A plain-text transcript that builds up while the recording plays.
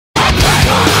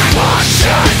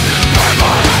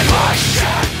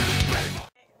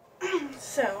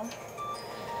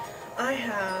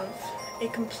a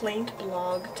complaint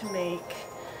blog to make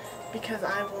because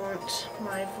I want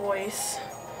my voice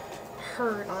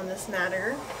heard on this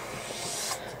matter.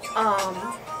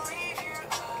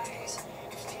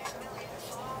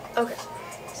 Okay,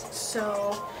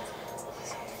 so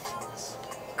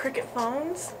Cricket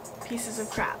phones, pieces of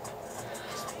crap.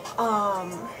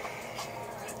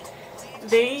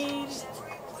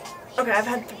 Okay, I've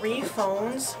had 3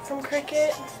 phones from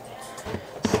Cricket.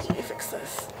 Let me fix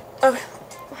this. Okay,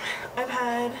 I've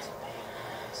had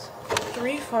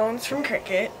 3 phones from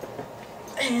Cricket,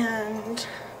 and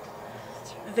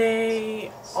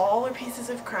they all are pieces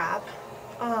of crap.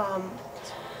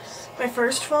 My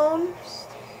first phone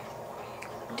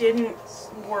didn't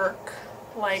work,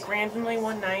 like randomly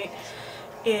one night.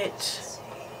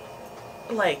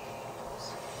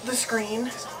 The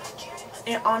screen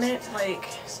on it, like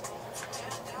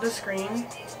the screen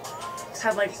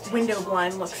had like window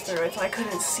blind looks through it, so I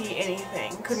couldn't see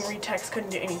anything, couldn't read text, couldn't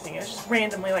do anything. It was just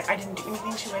randomly, like I didn't do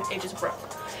anything to it, it just broke.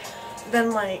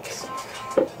 Then like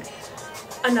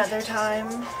another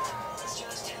time,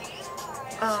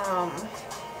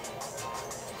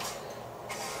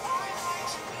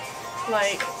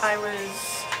 like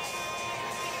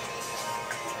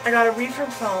I got a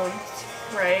refurb phone,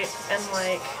 right, and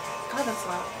like, God, that's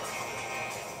loud.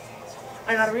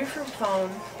 I got a refurb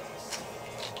phone,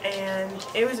 and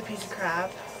it was a piece of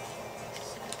crap,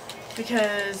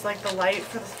 because like the light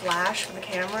for the flash for the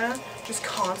camera just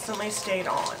constantly stayed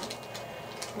on,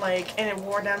 like, and it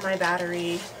wore down my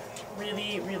battery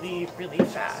really, really, really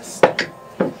fast.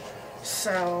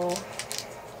 So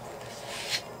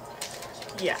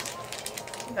yeah,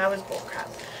 that was bullcrap.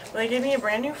 But they gave me a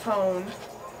brand new phone,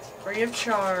 free of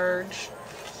charge,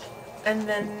 and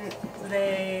then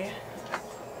they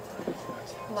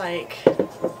like,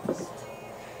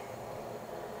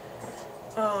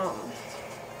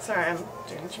 sorry, I'm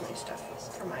doing too many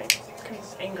stuff for my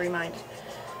angry mind.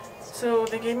 So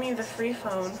they gave me the free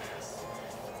phone,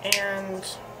 and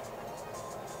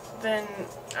then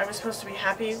I was supposed to be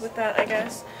happy with that, I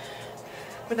guess.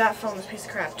 But that phone was a piece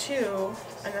of crap too,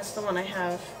 and that's the one I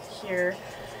have here.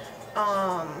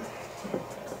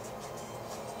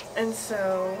 And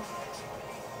so,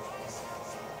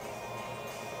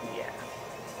 yeah.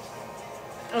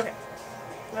 Okay,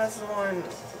 that's the one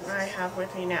I have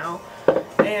with me now,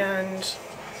 and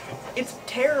it's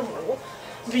terrible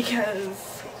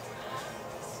because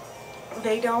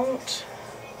they don't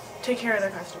take care of their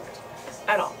customers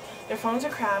at all. Their phones are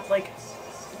crap. Like,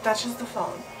 that's just the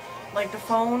phone. Like, the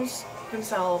phones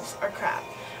themselves are crap.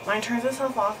 Mine turns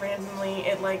itself off randomly.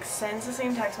 It like sends the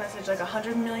same text message like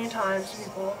 100 million times to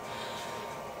people,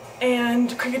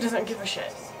 and Cricket doesn't give a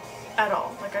shit at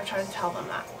all. Like, I've tried to tell them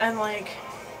that, and like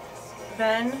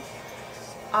then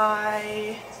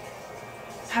I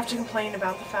have to complain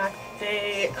about the fact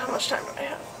how much time do I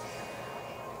have?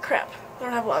 Crap, I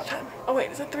don't have a lot of time. Oh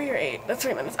wait, is it 3 or 8? That's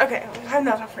 3 minutes. Okay, I have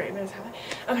enough for 8 minutes, have I?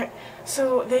 Okay,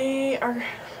 so their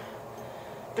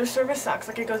service sucks.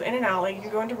 Like, it goes in and out. Like,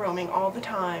 you go into roaming all the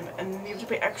time, and you have to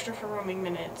pay extra for roaming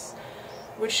minutes,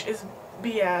 which is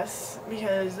BS,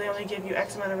 because they only give you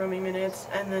X amount of roaming minutes,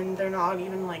 and then they're not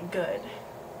even like good,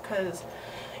 because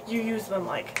you use them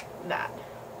like that.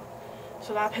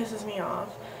 So that pisses me off.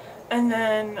 And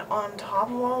then on top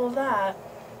of all of that,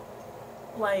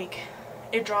 like,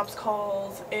 it drops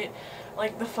calls.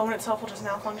 Like, the phone itself will just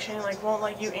malfunction, like won't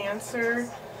let you answer,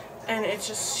 and it's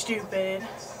just stupid.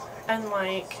 And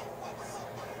like,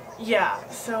 yeah,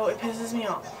 so it pisses me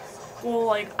off. Well,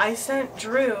 like, I sent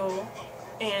Drew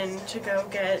in to go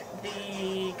get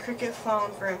the Cricket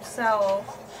phone for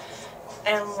himself,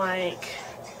 and like,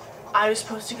 I was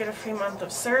supposed to get a free month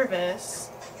of service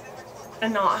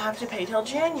and not have to pay till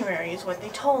January is what they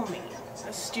told me.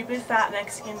 A stupid fat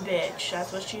Mexican bitch,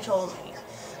 that's what she told me.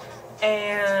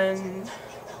 And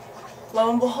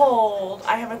lo and behold,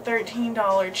 I have a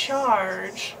 $13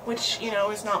 charge, which, you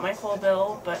know, is not my full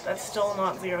bill, but that's still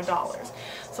not $0.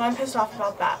 So I'm pissed off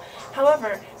about that.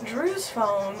 However, Drew's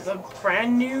phone, the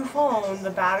brand new phone,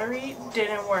 the battery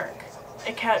didn't work.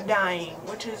 It kept dying,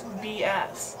 which is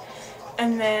BS.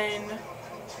 And then,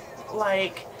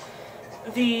 like,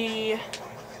 he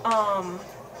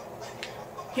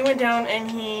went down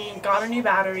and he got a new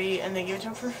battery, and they gave it to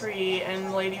him for free, and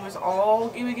the lady was all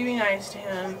gooey nice to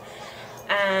him.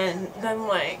 And then,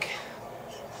 like,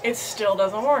 it still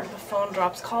doesn't work. The phone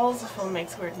drops calls, the phone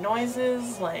makes weird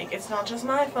noises. Like, it's not just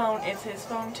my phone, it's his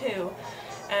phone too.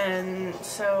 And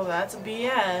so that's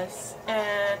BS.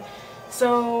 And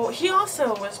so he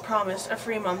also was promised a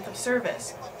free month of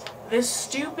service. This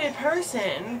stupid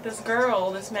person, this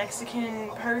girl, this Mexican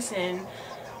person,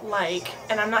 Like,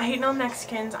 and I'm not hating on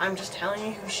Mexicans, I'm just telling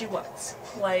you who she was.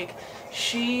 Like,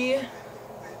 she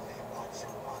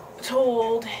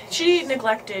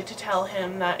neglected to tell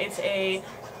him that it's a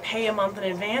pay a month in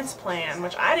advance plan,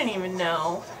 which I didn't even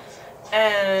know.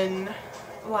 And,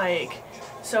 like,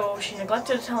 so she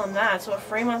neglected to tell him that, so a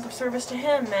free month of service to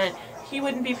him meant he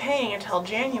wouldn't be paying until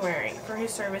January for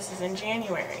his services in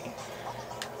January.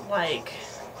 Like,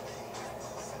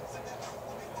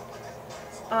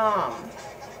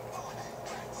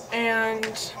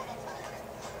 and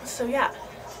so yeah,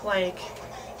 like,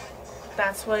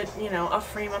 that's what, you know, a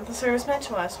free month of service meant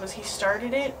to us, was he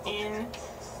started it in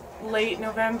late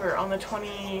November, on the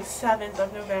 27th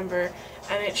of November,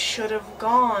 and it should have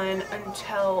gone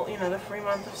until, you know, the free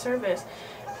month of service,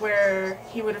 where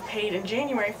he would have paid in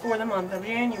January for the month of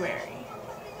January.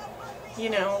 You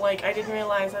know, like, I didn't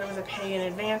realize that it was a pay in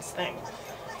advance thing.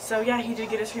 So yeah, he did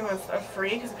get his 3 months of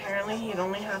free, because apparently he'd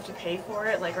only have to pay for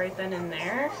it, like, right then and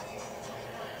there.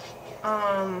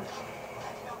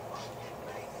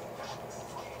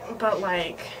 But,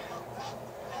 like,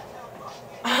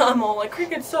 I'm all like,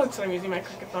 Cricket sucks, and I'm using my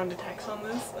Cricket phone to text on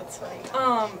this. That's funny.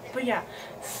 But yeah,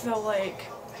 so, like,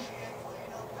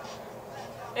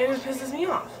 it just pisses me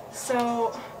off.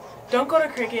 So, don't go to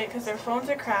Cricket, because their phones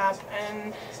are crap,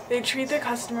 and they treat their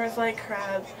customers like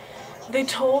crap. They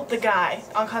told the guy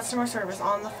on customer service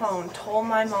on the phone, told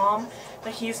my mom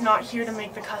that he's not here to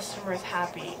make the customers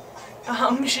happy.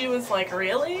 She was like,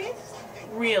 really?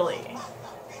 Really?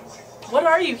 What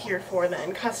are you here for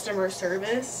then, customer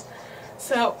service?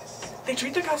 So, they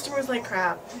treat their customers like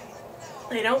crap.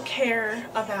 They don't care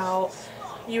about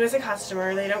you as a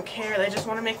customer. They don't care. They just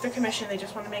want to make their commission. They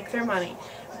just want to make their money.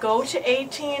 Go to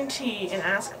AT&T and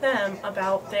ask them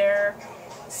about their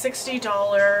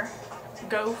 $60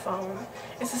 Go phone.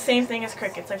 It's the same thing as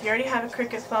Cricket. So if you already have a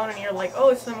Cricket phone and you're like, oh,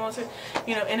 it's the most,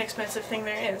 you know, inexpensive thing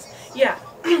there is. Yeah,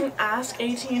 ask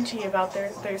AT&T about their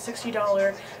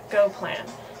 $60 Go plan,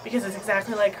 because it's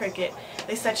exactly like Cricket.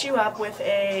 They set you up with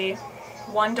a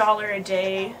 $1 a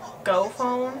day Go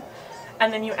phone,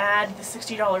 and then you add the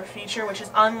 $60 feature, which is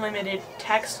unlimited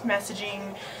text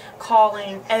messaging,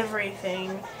 calling,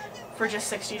 everything, for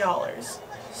just $60.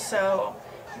 So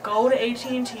go to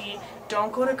AT&T.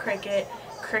 Don't go to Cricket.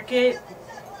 Cricket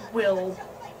will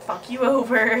fuck you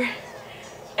over,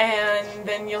 and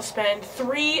then you'll spend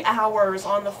 3 hours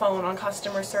on the phone on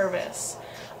customer service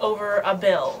over a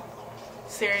bill.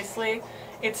 Seriously,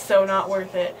 it's so not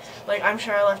worth it. Like, I'm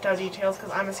sure I left out details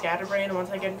because I'm a scatterbrain, and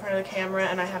once I get in front of the camera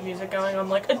and I have music going, I'm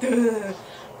like, duh.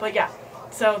 But yeah,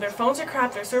 so their phones are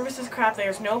crap, their service is crap,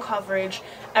 there's no coverage,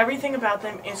 everything about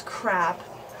them is crap.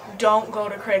 Don't go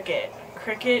to Cricket.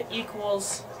 Cricket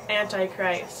equals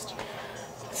Antichrist.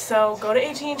 So go to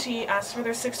AT&T, ask for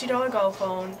their $60 Go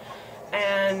phone,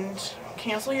 and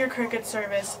cancel your Cricket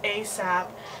service ASAP,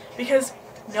 because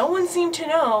no one seemed to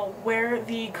know where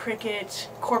the Cricket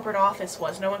corporate office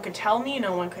was. No one could tell me,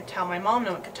 no one could tell my mom,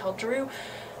 no one could tell Drew.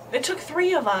 It took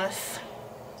 3 of us,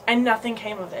 and nothing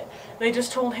came of it. They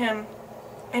just told him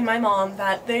and my mom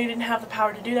that they didn't have the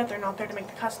power to do that, they're not there to make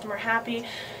the customer happy,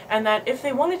 and that if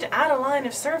they wanted to add a line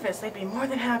of service, they'd be more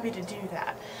than happy to do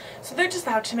that. So they're just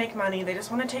out to make money, they just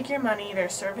want to take your money, their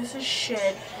service is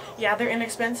shit. Yeah, they're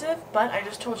inexpensive, but I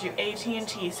just told you, AT&T,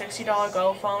 $60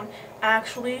 Go phone,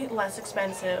 actually less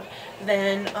expensive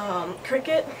than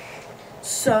Cricket.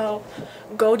 So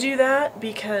go do that,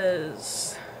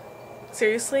 because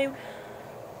seriously,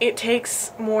 it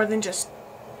takes more than just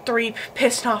 3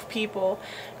 pissed off people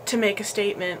to make a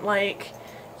statement. Like,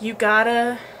 you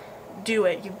gotta do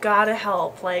it. You gotta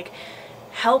help. Like,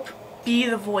 help be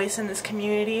the voice in this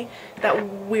community that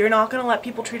we're not gonna let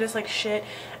people treat us like shit.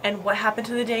 And what happened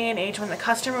to the day and age when the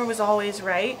customer was always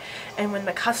right, and when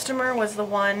the customer was the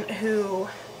one who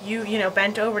you know,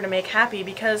 bent over to make happy.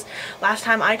 Because last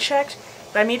time I checked,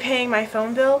 by me paying my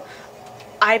phone bill,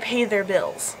 I paid their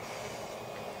bills.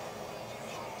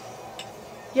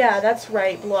 Yeah, that's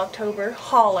right, Blue October.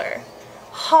 Holler.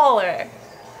 Holler.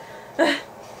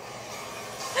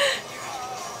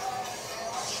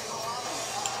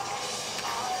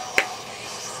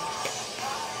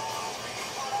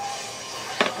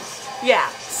 Yeah,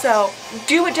 so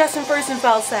do what Justin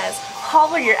Furstenfeld says.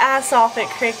 Holler your ass off at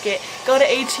Cricket. Go to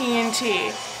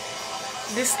AT&T.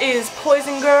 This is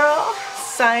Poison Girl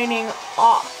signing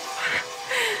off.